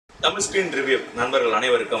Tamil screen review நண்பர்கள்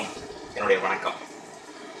அனைவருக்கும் என்னுடைய வணக்கம்.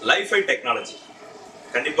 லைஃபை டெக்னாலஜி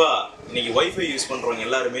கண்டிப்பாக இன்னைக்கு வைஃபை யூஸ் பண்ணுறவங்க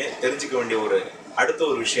எல்லாருமே தெரிஞ்சுக்க வேண்டிய அடுத்த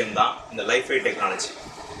ஒரு விஷயம்தான் இந்த லைஃபை டெக்னாலஜி.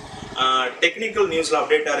 டெக்னிக்கல் நியூஸில்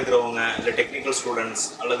அப்டேட்டாக இருக்கிறவங்க, இல்லை டெக்னிக்கல் ஸ்டூடெண்ட்ஸ்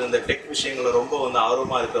அல்லது இந்த டெக் விஷயங்களில் ரொம்ப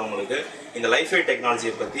ஆர்வமாக இருக்கிறவங்களுக்கு இந்த லைஃபை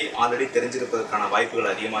டெக்னாலஜியை பற்றி ஆல்ரெடி தெரிஞ்சிருப்பதற்கான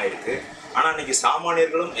வாய்ப்புகள் அதிகமாக இருக்குது. ஆனால் இன்றைக்கி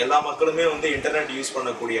சாமானியர்களும் எல்லா மக்களுமே இன்டர்நெட் யூஸ்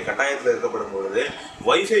பண்ணக்கூடிய கட்டாயத்தில் இருக்கப்படும் பொழுது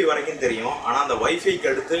வைஃபை வரைக்கும் தெரியும். ஆனால் அந்த வைஃபைக்கு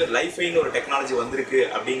அடுத்து லைஃபைன்னு ஒரு டெக்னாலஜி வந்திருக்கு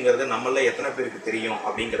அப்படிங்கிறது நம்மள எத்தனை பேருக்கு தெரியும்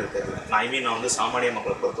அப்படிங்கிறது தெரியல. நான் சாமானிய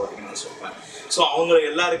மக்களை பொறுத்த வரைக்கும் நான் சொல்கிறேன். ஸோ அவங்க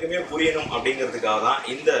எல்லாருக்குமே புரியணும் அப்படிங்கிறதுக்காக தான்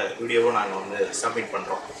இந்த வீடியோவை நாங்கள் சப்மிட்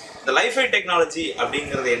பண்ணுறோம். இந்த லைஃபை டெக்னாலஜி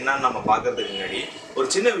அப்படிங்கிறது என்னன்னு நம்ம பார்க்கறதுக்கு முன்னாடி ஒரு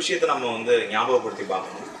சின்ன விஷயத்தை நம்ம ஞாபகப்படுத்தி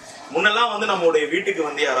பார்க்கணும். முன்னெல்லாம் நம்மளுடைய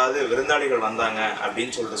வீட்டுக்கு யாராவது விருந்தாளிகள் வந்தாங்க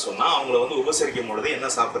அப்படின்னு சொல்லிட்டு சொன்னால் அவங்கள உபசரிக்கும் பொழுது என்ன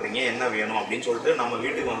சாப்பிட்றீங்க, என்ன வேணும் அப்படின்னு சொல்லிட்டு நம்ம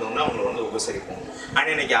வீட்டுக்கு வந்தோம்னா அவங்கள உபசரிப்போம்.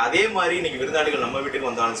 ஆனால் இன்னைக்கு அதே மாதிரி இன்னைக்கு விருந்தாளிகள் நம்ம வீட்டுக்கு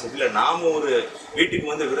வந்தாலும் சரி, இல்லை நாம் ஒரு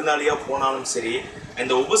வீட்டுக்கு விருந்தாளியாக போனாலும் சரி,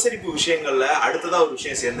 இந்த உபசரிப்பு விஷயங்களில் அடுத்ததாக ஒரு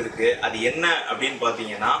விஷயம் சேர்ந்துருக்கு. அது என்ன அப்படின்னு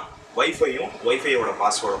பார்த்தீங்கன்னா வைஃபையும் வைஃபையோட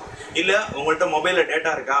பாஸ்வேர்டும். இல்லை உங்கள்கிட்ட மொபைலில்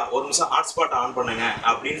டேட்டா இருக்கா, ஒரு நிமிஷம் ஹாட்ஸ்பாட் ஆன் பண்ணுங்க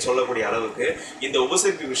அப்படின்னு சொல்லக்கூடிய அளவுக்கு இந்த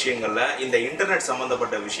உபசரிப்பு விஷயங்களில் இந்த இன்டர்நெட்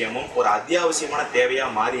சம்மந்தப்பட்ட விஷயமும் ஒரு அத்தியாவசியமான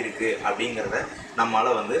தேவையாக மாறி இருக்கு அப்படிங்கிறத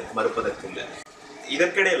நம்மளால் மறுப்பதற்கு இல்லை.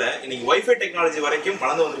 இதற்கிடையில் இன்னைக்கு வைஃபை டெக்னாலஜி வரைக்கும்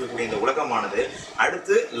வளர்ந்து வந்திருக்கக்கூடிய இந்த உலகமானது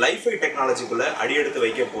அடுத்து லைஃபை டெக்னாலஜிக்குள்ளே அடியெடுத்து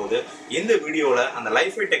வைக்க போகுது. இந்த வீடியோவில் அந்த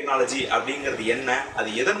லைஃபை டெக்னாலஜி அப்படிங்கிறது என்ன, அது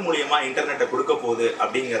எதன் மூலியமாக இன்டர்நெட்டை கொடுக்க போகுது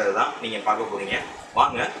அப்படிங்கிறது தான் நீங்கள் பார்க்க போகிறீங்க.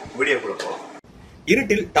 வாங்க வீடியோக்குள்ள போகலாம்.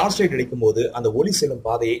 இருட்டில் டார்ச் லைட் அடிக்கும் போது அந்த ஒளி செல்லும்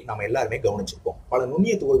பாதையை நம்ம எல்லாருமே கவனிச்சிருப்போம். பல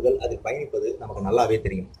நுண்ணிய துகள்கள் அதில் பயணிப்பது நமக்கு நல்லாவே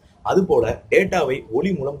தெரியும். அதுபோல டேட்டாவை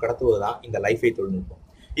ஒளி மூலம் கடத்துவதுதான் இந்த லைஃபை தொழில்நுட்பம்.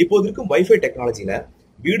 இப்போது இருக்கும் வைஃபை டெக்னாலஜியில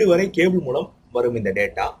வீடு வரை கேபிள் மூலம் வரும் இந்த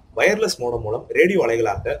டேட்டா வயர்லெஸ் மோடம் மூலம் ரேடியோ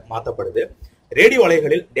அலைகளாக மாற்றப்படுது. ரேடியோ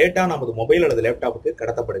அலைகளில் டேட்டா நமது மொபைல் அல்லது லேப்டாப்புக்கு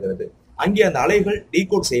கடத்தப்படுகிறது. அங்கே அந்த அலைகள்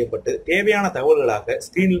டீகோட் செய்யப்பட்டு தேவையான தகவல்களாக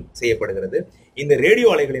ஸ்கிரீனில் செய்யப்படுகிறது. இந்த ரேடியோ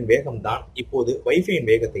அலைகளின் வேகம் தான் இப்போது வைஃபையின்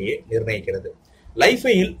வேகத்தையே நிர்ணயிக்கிறது.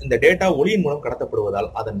 லைஃபையில் இந்த டேட்டா ஒளியின் மூலம் கடத்தப்படுவதால்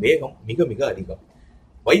அதன் வேகம் மிக மிக அதிகம்.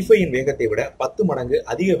 வைஃபையின் வேகத்தை விட 10 மடங்கு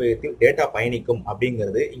அதிக வேகத்தில் டேட்டா பயணிக்கும்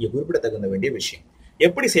அப்படிங்கிறது இங்க குறிப்பிடத்தகுந்த வேண்டிய விஷயம்.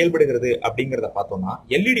 எப்படி செயல்படுகிறது அப்படிங்கிறத பார்த்தோம்னா,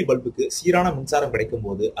 எல்இடி பல்புக்கு சீரான மின்சாரம் கிடைக்கும்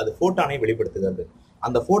போது அது போட்டானை வெளிப்படுத்துகிறது.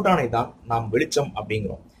 அந்த போட்டானை தான் நாம் வெளிச்சம்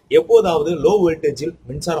அப்படிங்கிறோம். எப்போதாவது லோ வோல்டேஜில்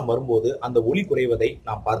மின்சாரம் வரும்போது அந்த ஒளி குறைவதை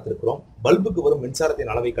நாம் பார்த்திருக்கிறோம். பல்புக்கு வரும்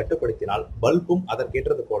மின்சாரத்தின் அளவை கட்டுப்படுத்தினால் பல்பும்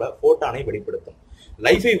அதற்கேற்றது போல போட்டானை வெளிப்படுத்தும்.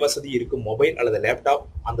 லைஃபை வசதி இருக்கும் மொபைல் அல்லது லேப்டாப்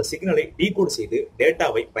அந்த சிக்னலை டீகோட் செய்து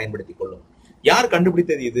டேட்டாவை பயன்படுத்திக் கொள்ளும். யார்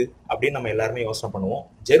கண்டுபிடித்தது இது அப்படின்னு நம்ம எல்லாருமே யோசனை பண்ணுவோம்.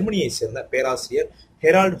 ஜெர்மனியை சேர்ந்த பேராசிரியர்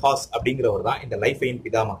ஹெரால்ட் ஹாஸ் அப்படிங்கிறவர் தான் இந்த லைஃபையின்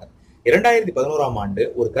பிதாமகர். 2011ஆம் ஆண்டு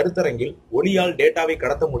ஒரு கருத்தரங்கில் ஒளியால் டேட்டாவை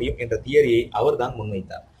கடத்த முடியும் என்ற தியரியை அவர் தான்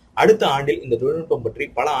முன்வைத்தார். அடுத்த ஆண்டில் இந்த தொழில்நுட்பம் பற்றி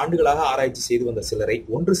பல ஆண்டுகளாக ஆராய்ச்சி செய்து வந்த சிலரை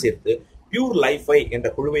ஒன்று சேர்த்து pureLiFi என்ற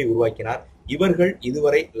குழுவை உருவாக்கினார். இவர்கள்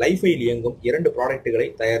இதுவரை லைஃபையில் இயங்கும் 2 ப்ராடக்ட்டுகளை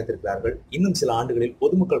தயாரித்திருக்கிறார்கள். இன்னும் சில ஆண்டுகளில்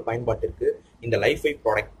பொதுமக்கள் பயன்பாட்டிற்கு இந்த லைஃபை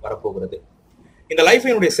ப்ராடக்ட் வரப்போகிறது. இந்த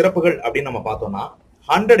லைஃபைனுடைய சிறப்புகள் அப்படின்னு நம்ம பார்த்தோம்னா,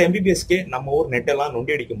 100 Mbps நம்ம ஊர் நெட் எல்லாம்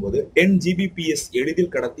நொண்டி அடிக்கும் போது 10 Gbps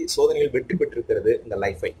எளிதில் கடத்தி சோதனையில் வெற்றி பெற்றிருக்கிறது இந்த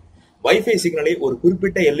லைஃபை. வைஃபை சிக்னலை ஒரு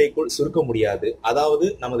குறிப்பிட்ட எல்லைக்குள் சுருக்க முடியாது. அதாவது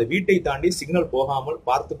நமது வீட்டை தாண்டி சிக்னல் போகாமல்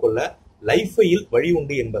பார்த்து கொள்ள லைஃபையில் வழி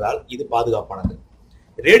உண்டு என்பதால் இது பாதுகாப்பானது.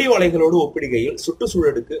 ரேடியோ அலைகளோடு ஒப்பிடுகையில்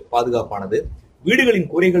சுற்றுச்சூழலுக்கு பாதுகாப்பானது.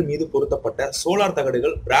 வீடுகளின் கூரைகள் மீது பொருத்தப்பட்ட சோலார்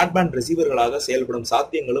தகடுகள் பிராட்பேண்ட் ரிசீவர்களாக செயல்படும்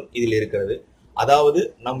சாத்தியங்களும் இதில் இருக்கிறது. அதாவது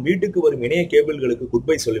நம் வீட்டுக்கு வரும் இணைய கேபிள்களுக்கு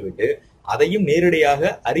குட்பை சொல்லிவிட்டு அதையும்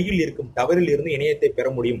நேரடியாக அருகில் இருக்கும் டவரில் இருந்து இணையத்தை பெற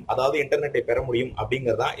முடியும், அதாவது இன்டர்நெட்டை பெற முடியும்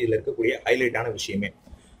அப்படிங்கறதான் இதுல இருக்கக்கூடிய ஹைலைட்டான விஷயமே.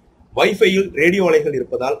 வைஃபையில் ரேடியோ அலைகள்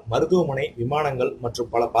இருப்பதால் மருத்துவமனை, விமானங்கள் மற்றும்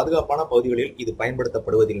பல பாதுகாப்பான பகுதிகளில் இது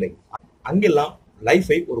பயன்படுத்தப்படுவதில்லை. அங்கெல்லாம்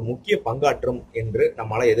லைஃபை ஒரு முக்கிய பங்காற்றும் என்று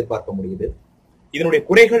நம்மளால எதிர்பார்க்க முடியுது. இதனுடைய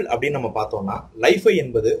குறைகள் அப்படின்னு நம்ம பார்த்தோம்னா, லைஃபை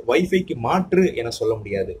என்பது வைஃபைக்கு மாற்று என சொல்ல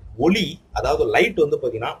முடியாது. ஒளி, அதாவது லைட்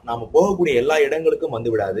பாத்தீங்கன்னா நாம போகக்கூடிய எல்லா இடங்களுக்கும்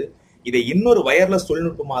வந்து விடாது. இதை இன்னொரு வயர்லெஸ்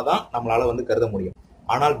தொழில்நுட்பமாக தான் நம்மளால கருத முடியும்.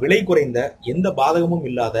 ஆனால் விலை குறைந்த, எந்த பாதகமும்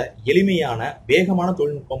இல்லாத எளிமையான வேகமான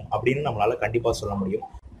தொழில்நுட்பம் அப்படின்னு நம்மளால கண்டிப்பா சொல்ல முடியும்.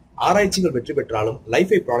 ஆராய்ச்சிகள் வெற்றி பெற்றாலும்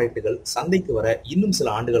லைஃபை ப்ராடக்ட்டுகள் சந்தைக்கு வர இன்னும் சில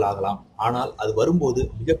ஆண்டுகள் ஆகலாம். ஆனால் அது வரும்போது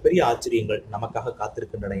மிகப்பெரிய ஆச்சரியங்கள் நமக்காக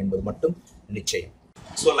காத்திருக்கின்றன என்பது மட்டும் நிச்சயம்.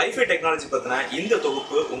 ஸோ லைஃபை டெக்னாலஜி பற்றின இந்த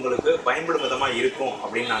தொகுப்பு உங்களுக்கு பயன்படும் விதமாக இருக்கும்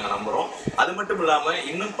அப்படின்னு நாங்கள் நம்புகிறோம். அது மட்டும் இல்லாமல்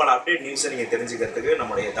இன்னும் பல அப்டேட் நியூஸை நீங்கள் தெரிஞ்சுக்கிறதுக்கு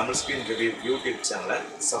நம்முடைய தமிழ் ஸ்கிரீன் ரிவ்யூ யூடியூப் சேனலை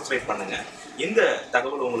சப்ஸ்கிரைப் பண்ணுங்கள். இந்த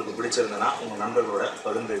தகவல் உங்களுக்கு பிடிச்சிருந்தனா உங்கள் நண்பர்களோட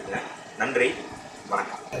பகிர்ந்துருக்குங்க. நன்றி,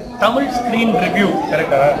 வணக்கம். தமிழ் ஸ்கிரீன் ரிவ்யூ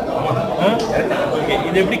கரெக்டா? ஓகே,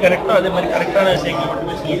 இது எப்படி கரெக்டோ அதே மாதிரி கரெக்டான விஷயங்கள்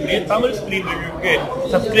மட்டுமே சொல்லக்கூடிய தமிழ் ஸ்கிரீன் ரிவ்யூக்கு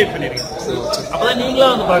சப்ஸ்கிரைப் பண்ணிடுங்க. அப்போதான்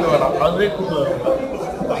நீங்களாம் பார்க்க வேணாம், அதுவே கூப்பிட்டு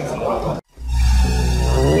வரும்.